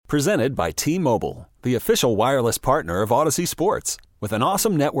Presented by T-Mobile, the official wireless partner of Odyssey Sports. With an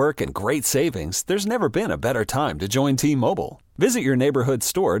awesome network and great savings, there's never been a better time to join T-Mobile. Visit your neighborhood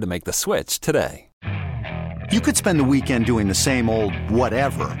store to make the switch today. You could spend the weekend doing the same old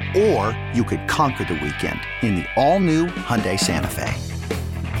whatever, or you could conquer the weekend in the all-new Hyundai Santa Fe.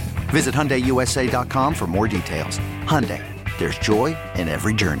 Visit HyundaiUSA.com for more details. Hyundai, there's joy in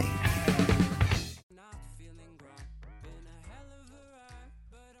every journey.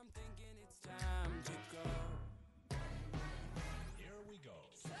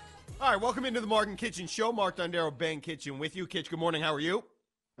 All right, welcome into the Mark and Kichen Show. Mark Dondero, Ben Kichen with you. Kitch, good morning. How are you?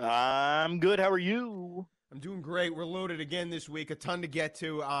 I'm good. How are you? I'm doing great. We're loaded again this week. A ton to get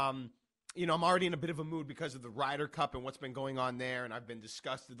to. I'm already in a bit of a mood because of the Ryder Cup and what's been going on there, and I've been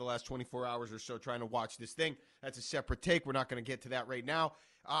disgusted the last 24 hours or so trying to watch this thing. That's a separate take. We're not going to get to that right now.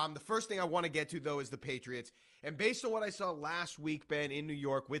 The first thing I want to get to, though, is the Patriots. And based on what I saw last week, Ben, in New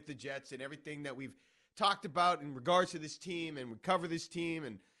York with the Jets and everything that we've talked about in regards to this team and we cover this team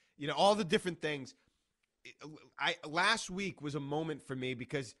and all the different things. Last week was a moment for me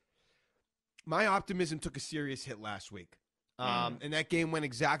because my optimism took a serious hit last week. And that game went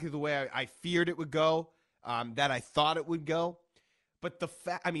exactly the way I feared it would go, that I thought it would go. But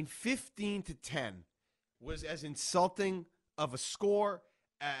 15-10 was as insulting of a score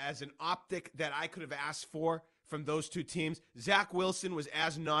as an optic that I could have asked for from those two teams. Zach Wilson was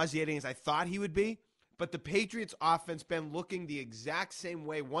as nauseating as I thought he would be. But the Patriots offense been looking the exact same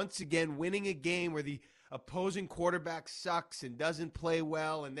way, once again winning a game where the opposing quarterback sucks and doesn't play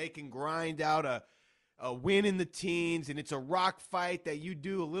well, and they can grind out a win in the teens, and it's a rock fight that you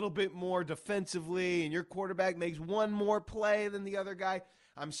do a little bit more defensively, and your quarterback makes one more play than the other guy.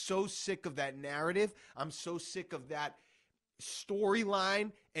 I'm so sick of that narrative. I'm so sick of that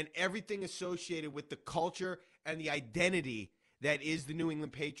storyline and everything associated with the culture and the identity that is the New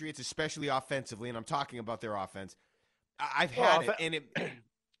England Patriots, especially offensively, and I'm talking about their offense. I've had it, and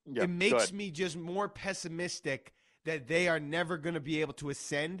it makes me just more pessimistic that they are never going to be able to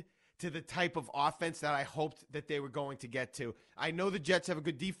ascend to the type of offense that I hoped that they were going to get to. I know the Jets have a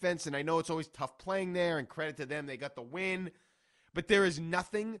good defense, and I know it's always tough playing there, and credit to them, they got the win. But there is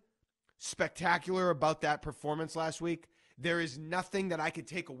nothing spectacular about that performance last week. There is nothing that I could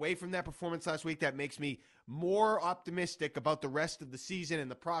take away from that performance last week that makes me more optimistic about the rest of the season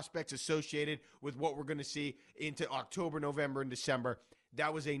and the prospects associated with what we're going to see into October, November, and December.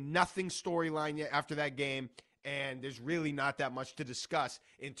 That was a nothing storyline after that game, and there's really not that much to discuss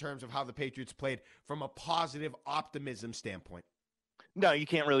in terms of how the Patriots played from a positive optimism standpoint. No, you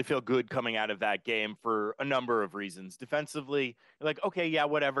can't really feel good coming out of that game for a number of reasons. Defensively, you're like, okay, yeah,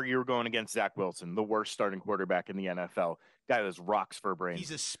 whatever. You're going against Zach Wilson, the worst starting quarterback in the NFL. Guy that rocks for brains.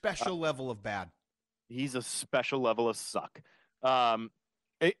 He's a special level of bad. He's a special level of suck. And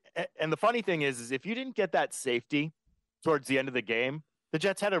the funny thing is if you didn't get that safety towards the end of the game, the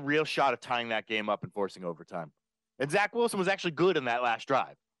Jets had a real shot of tying that game up and forcing overtime. And Zach Wilson was actually good in that last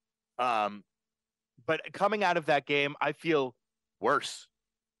drive. But coming out of that game, I feel worse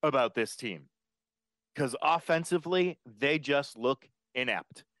about this team because offensively, they just look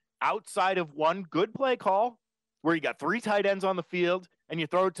inept. Outside of one good play call where you got three tight ends on the field and you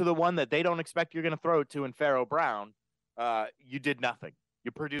throw it to the one that they don't expect you're going to throw it to in Pharaoh Brown, you did nothing. You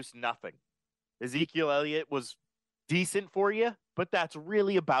produced nothing. Ezekiel Elliott was decent for you, but that's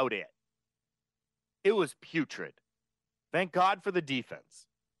really about it. It was putrid. Thank God for the defense.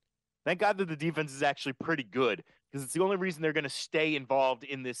 Thank God that the defense is actually pretty good because it's the only reason they're going to stay involved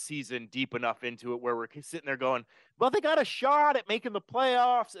in this season deep enough into it where we're sitting there going, well, they got a shot at making the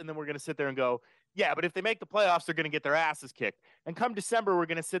playoffs. And then we're going to sit there and go, yeah, but if they make the playoffs, they're going to get their asses kicked. And come December, we're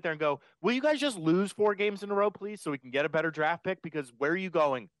going to sit there and go, will you guys just lose 4 games in a row, please, so we can get a better draft pick? Because where are you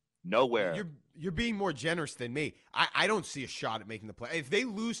going? Nowhere. You're being more generous than me. I don't see a shot at making the play. If they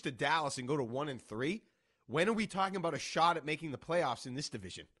lose to Dallas and go to 1-3, when are we talking about a shot at making the playoffs in this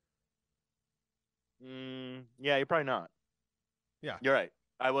division? Yeah, you're probably not. Yeah, you're right.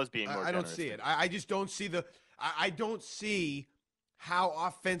 I was being more generous. I don't see it. I just don't see I don't see how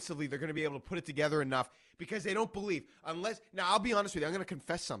offensively they're going to be able to put it together enough because they don't believe now I'll be honest with you. I'm going to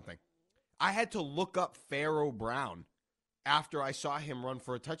confess something. I had to look up Pharaoh Brown after I saw him run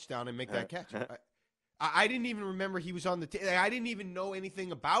for a touchdown and make that catch. I didn't even remember he was on the team. I didn't even know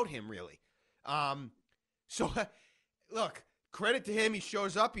anything about him really. So look, credit to him. He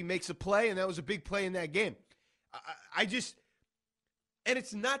shows up, he makes a play, and that was a big play in that game. And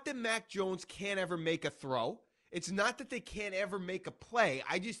it's not that Mac Jones can't ever make a throw. It's not that they can't ever make a play.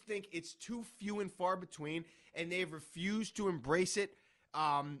 I just think it's too few and far between, and they've refused to embrace it.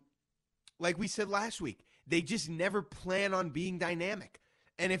 Like we said last week, they just never plan on being dynamic.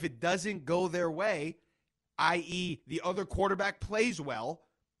 And if it doesn't go their way, i.e. the other quarterback plays well,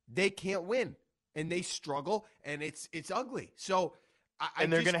 they can't win. And they struggle, and it's ugly. So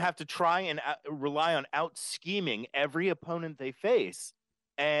and they're going to have to try and rely on out-scheming every opponent they face.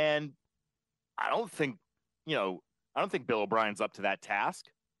 And I don't think Bill O'Brien's up to that task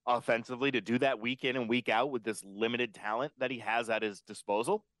offensively to do that week in and week out with this limited talent that he has at his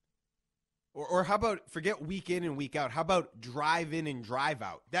disposal. Or how about forget week in and week out? How about drive in and drive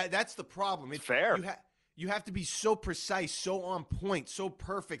out? That's the problem. It's fair. You have to be so precise, so on point, so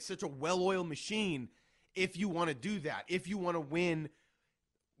perfect, such a well-oiled machine if you want to do that. If you want to win,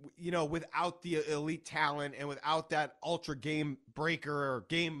 without the elite talent and without that ultra game breaker or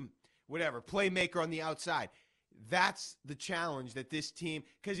game whatever, playmaker on the outside. That's the challenge that this team,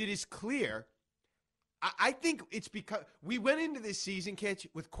 because it is clear. I think it's because we went into this season, Kitch,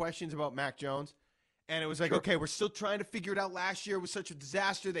 with questions about Mac Jones, and it was like, okay, we're still trying to figure it out. Last year was such a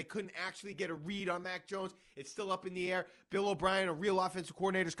disaster. They couldn't actually get a read on Mac Jones. It's still up in the air. Bill O'Brien, a real offensive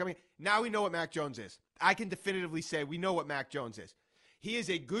coordinator, is coming. Now we know what Mac Jones is. I can definitively say we know what Mac Jones is. He is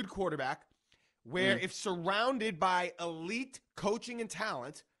a good quarterback where if surrounded by elite coaching and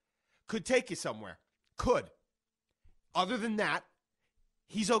talent, could take you somewhere. Could. Other than that,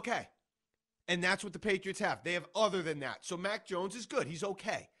 he's okay. And that's what the Patriots have. They have other than that. So Mac Jones is good. He's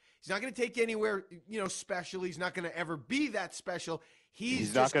okay. He's not going to take you anywhere, special. He's not going to ever be that special.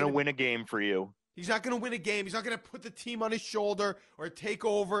 He's not going to win a game for you. He's not going to win a game. He's not going to put the team on his shoulder or take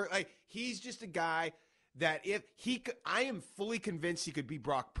over. He's just a guy that I am fully convinced he could be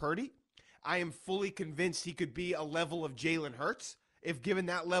Brock Purdy. I am fully convinced he could be a level of Jalen Hurts if given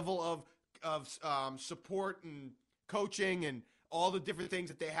that level of support and coaching and all the different things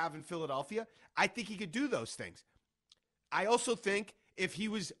that they have in Philadelphia. I think he could do those things. I also think if he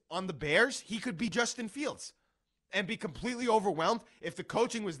was on the Bears, he could be Justin Fields and be completely overwhelmed. If the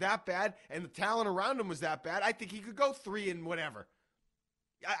coaching was that bad and the talent around him was that bad, I think he could go 3 and whatever.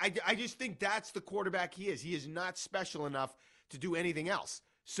 I just think that's the quarterback he is. He is not special enough to do anything else.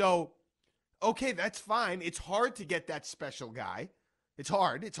 So, okay, that's fine. It's hard to get that special guy. It's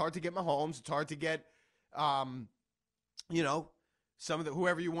hard. It's hard to get Mahomes. It's hard to get, some of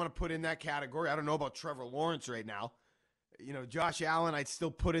whoever you want to put in that category. I don't know about Trevor Lawrence right now. Josh Allen, I'd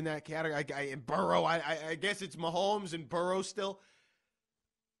still put in that category. And Burrow, I guess it's Mahomes and Burrow still.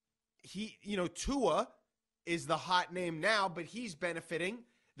 Tua is the hot name now, but he's benefiting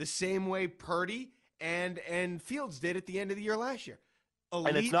the same way Purdy and Fields did at the end of the year last year.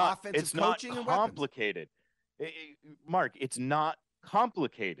 Elite offensive coaching and weapons. It's not complicated. Mark, it's not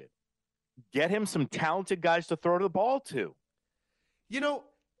complicated. Get him some talented guys to throw the ball to.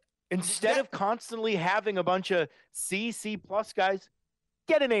 Instead of constantly having a bunch of C+ guys,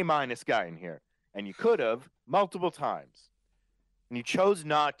 get an A- guy in here. And you could have multiple times. And you chose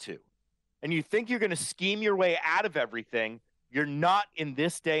not to. And you think you're going to scheme your way out of everything. You're not in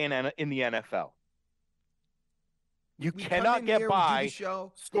this day in the NFL. You cannot get by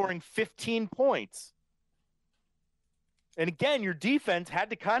scoring 15 points. And again, your defense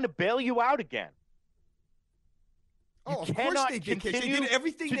had to kind of bail you out again. Of course they did. They did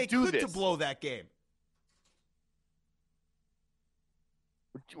everything they could to blow that game.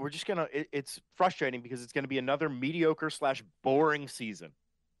 We're just going to – it's frustrating because it's going to be another mediocre/boring season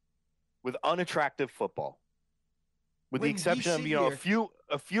with unattractive football. With the exception of,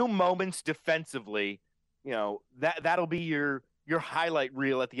 a few moments defensively, that'll be your highlight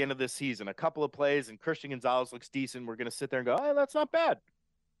reel at the end of this season. A couple of plays and Christian Gonzalez looks decent. We're going to sit there and go, oh, that's not bad.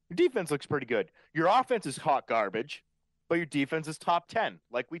 Your defense looks pretty good. Your offense is hot garbage, but your defense is top 10,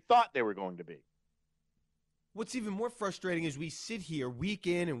 like we thought they were going to be. What's even more frustrating is we sit here week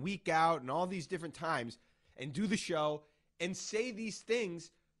in and week out and all these different times and do the show and say these things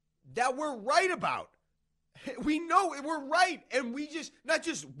that we're right about. We know we're right, and we just, not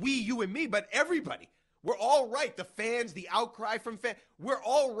just we, you and me, but everybody. We're all right. The fans, the outcry from fans, we're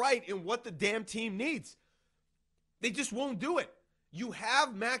all right in what the damn team needs. They just won't do it. You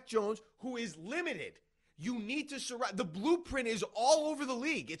have Mac Jones, who is limited. You need to surround. The blueprint is all over the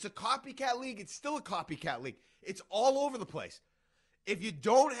league. It's a copycat league. It's still a copycat league. It's all over the place. If you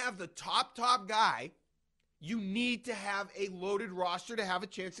don't have the top guy, you need to have a loaded roster to have a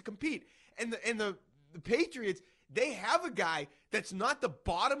chance to compete. And the Patriots, they have a guy that's not the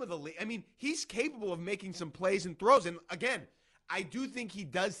bottom of the league. I mean, he's capable of making some plays and throws. And again, I do think he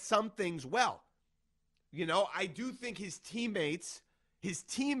does some things well. I do think his teammates,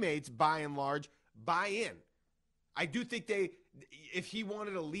 by and large, buy in. I do think if he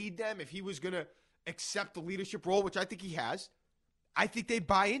wanted to lead them, if he was going to accept the leadership role, which I think he has, I think they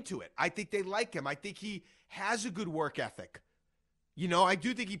buy into it. I think they like him. I think he has a good work ethic. I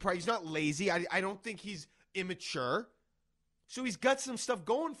do think he's not lazy. I don't think he's immature. So he's got some stuff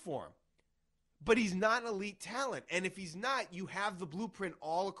going for him. But he's not an elite talent. And if he's not, you have the blueprint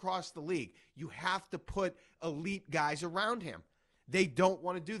all across the league. You have to put elite guys around him. They don't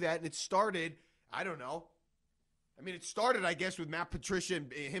want to do that. And it started, I don't know. It started, I guess, with Matt Patricia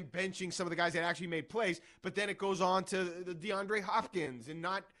and him benching some of the guys that actually made plays. But then it goes on to the DeAndre Hopkins and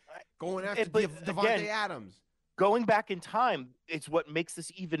not going after Devontae Adams. Going back in time, it's what makes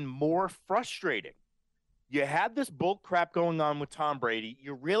this even more frustrating. You had this bull crap going on with Tom Brady.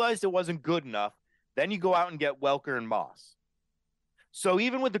 You realized it wasn't good enough. Then you go out and get Welker and Moss. So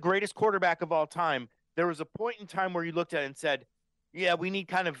even with the greatest quarterback of all time, there was a point in time where you looked at it and said, yeah, we need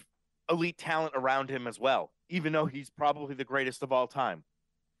kind of elite talent around him as well, even though he's probably the greatest of all time.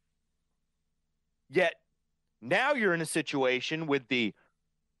 Yet now you're in a situation with the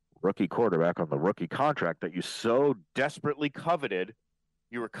rookie quarterback on the rookie contract that you so desperately coveted.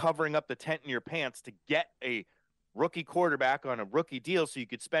 You were covering up the tent in your pants to get a rookie quarterback on a rookie deal so you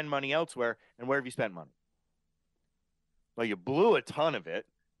could spend money elsewhere. And where have you spent money? Well, you blew a ton of it.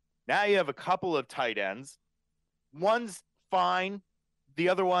 Now you have a couple of tight ends. One's fine. The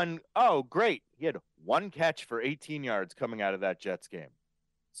other one, oh, great. He had one catch for 18 yards coming out of that Jets game.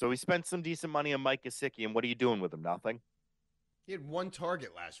 So we spent some decent money on Mike Gesicki, and what are you doing with him? Nothing. He had one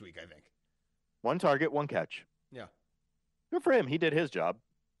target last week, I think. One target, one catch. Yeah. Good for him. He did his job.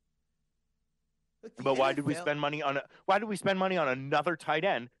 But why did we spend money on another tight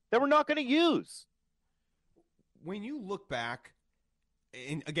end that we're not going to use? When you look back,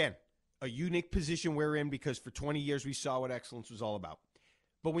 and again, a unique position we're in because for 20 years we saw what excellence was all about.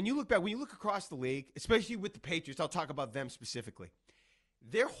 But when you look back, when you look across the league, especially with the Patriots, I'll talk about them specifically.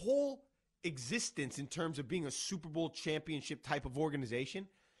 Their whole existence in terms of being a Super Bowl championship type of organization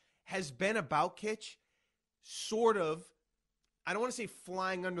has been about, Kitch, sort of, I don't want to say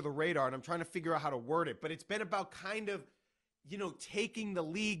flying under the radar, and I'm trying to figure out how to word it, but it's been about kind of, taking the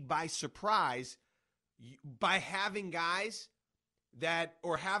league by surprise by having guys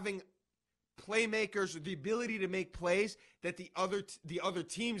or having playmakers, or the ability to make plays that the other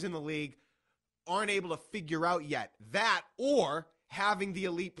teams in the league aren't able to figure out yet. That or having the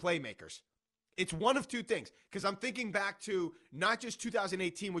elite playmakers. It's one of two things, because I'm thinking back to not just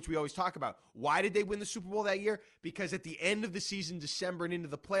 2018, which we always talk about. Why did they win the Super Bowl that year? Because at the end of the season, December and into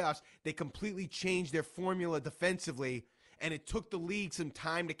the playoffs, they completely changed their formula defensively, and it took the league some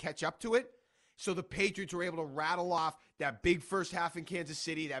time to catch up to it. So the Patriots were able to rattle off that big first half in Kansas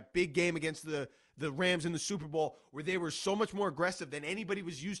City, that big game against the Rams in the Super Bowl, where they were so much more aggressive than anybody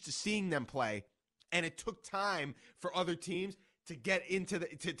was used to seeing them play. And it took time for other teams to get into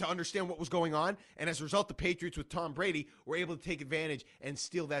to understand what was going on. And as a result, the Patriots with Tom Brady were able to take advantage and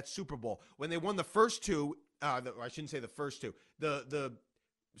steal that Super Bowl. When they won the first two, I shouldn't say the first two, the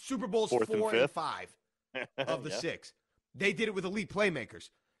Super Bowls 4 and 5 of the 6, they did it with elite playmakers.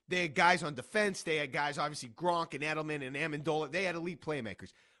 They had guys on defense. They had guys, obviously, Gronk and Edelman and Amendola. They had elite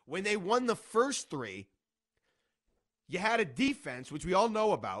playmakers. When they won the first 3, you had a defense, which we all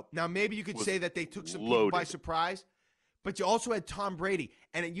know about. Now, maybe you could say that they took some people by surprise, but you also had Tom Brady.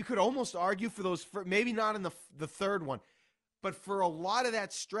 And you could almost argue for those, maybe not in the third one, but for a lot of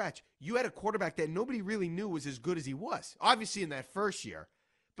that stretch, you had a quarterback that nobody really knew was as good as he was, obviously in that first year.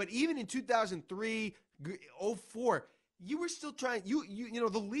 But even in 2003, 04, you were still trying,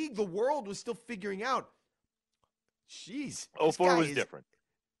 the league, the world was still figuring out, jeez. 04 was different.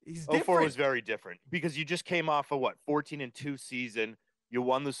 He's 04 different. was very different because you just came off a 14-2 season. You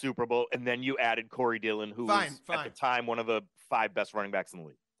won the Super Bowl, and then you added Corey Dillon, who was at the time one of the 5 best running backs in the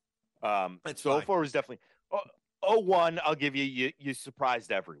league. So 04 was definitely 01. I'll give you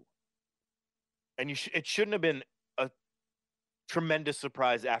surprised everyone, and it shouldn't have been a tremendous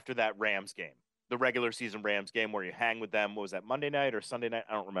surprise after that Rams game, the regular season Rams game where you hang with them. What was that, Monday night or Sunday night?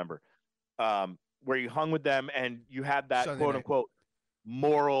 I don't remember. Where you hung with them and you had that Sunday quote unquote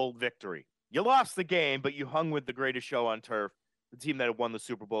moral victory. You lost the game, but you hung with the greatest show on turf, the team that had won the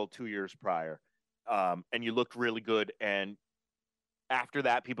Super Bowl 2 years prior. And you looked really good. And after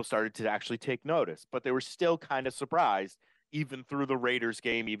that, people started to actually take notice, but they were still kind of surprised, even through the Raiders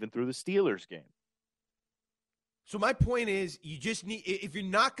game, even through the Steelers game. So my point is, you just need, if you're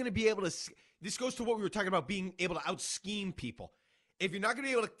not going to be able to, this goes to what we were talking about, being able to out-scheme people. If you're not going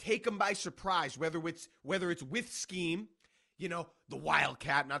to be able to take them by surprise, whether it's with scheme, the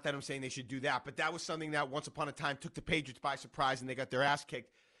Wildcat, not that I'm saying they should do that, but that was something that once upon a time took the Patriots by surprise and they got their ass kicked.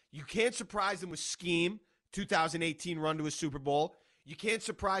 You can't surprise them with scheme, 2018 run to a Super Bowl. You can't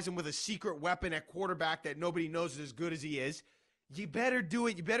surprise them with a secret weapon at quarterback that nobody knows is as good as he is. You better do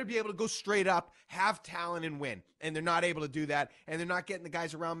it. You better be able to go straight up, have talent, and win. And they're not able to do that. And they're not getting the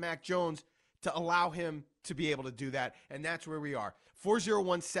guys around Mac Jones to allow him to be able to do that. And that's where we are.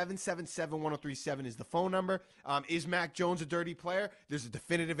 401-777-1037 is the phone number. Is Mac Jones a dirty player? There's a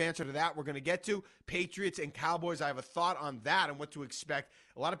definitive answer to that we're going to get to. Patriots and Cowboys, I have a thought on that and what to expect.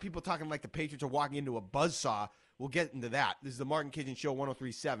 A lot of people talking like the Patriots are walking into a buzzsaw. We'll get into that. This is the Mark Kichen Show,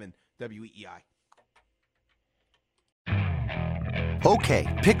 1037 WEEI. Okay,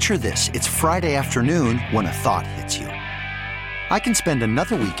 picture this. It's Friday afternoon when a thought hits you. I can spend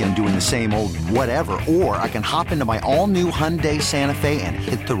another weekend doing the same old whatever, or I can hop into my all-new Hyundai Santa Fe and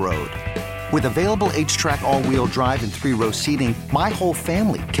hit the road. With available H-Track all-wheel drive and 3-row seating, my whole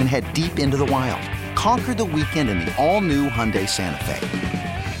family can head deep into the wild. Conquer the weekend in the all-new Hyundai Santa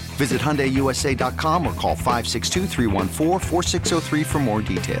Fe. Visit HyundaiUSA.com or call 562-314-4603 for more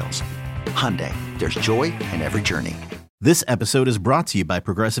details. Hyundai, there's joy in every journey. This episode is brought to you by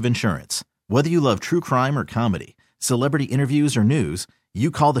Progressive Insurance. Whether you love true crime or comedy, celebrity interviews or news, you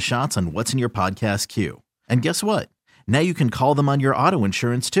call the shots on what's in your podcast queue. And guess what? Now you can call them on your auto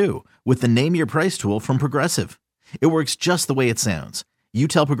insurance too with the Name Your Price tool from Progressive. It works just the way it sounds. You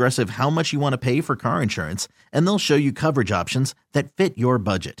tell Progressive how much you want to pay for car insurance, and they'll show you coverage options that fit your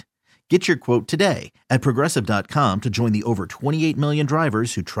budget. Get your quote today at Progressive.com to join the over 28 million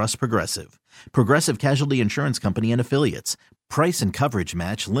drivers who trust Progressive. Progressive Casualty Insurance Company and Affiliates. Price and coverage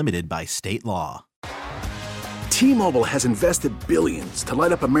match limited by state law. T-Mobile has invested billions to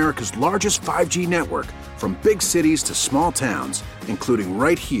light up America's largest 5G network, from big cities to small towns, including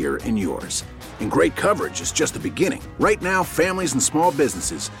right here in yours. And great coverage is just the beginning. Right now, families and small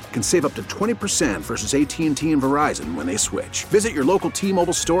businesses can save up to 20% versus AT&T and Verizon when they switch. Visit your local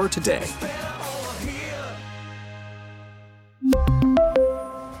T-Mobile store today.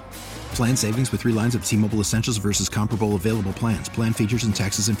 Plan savings with 3 lines of T-Mobile Essentials versus comparable available plans. Plan features and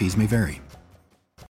taxes and fees may vary.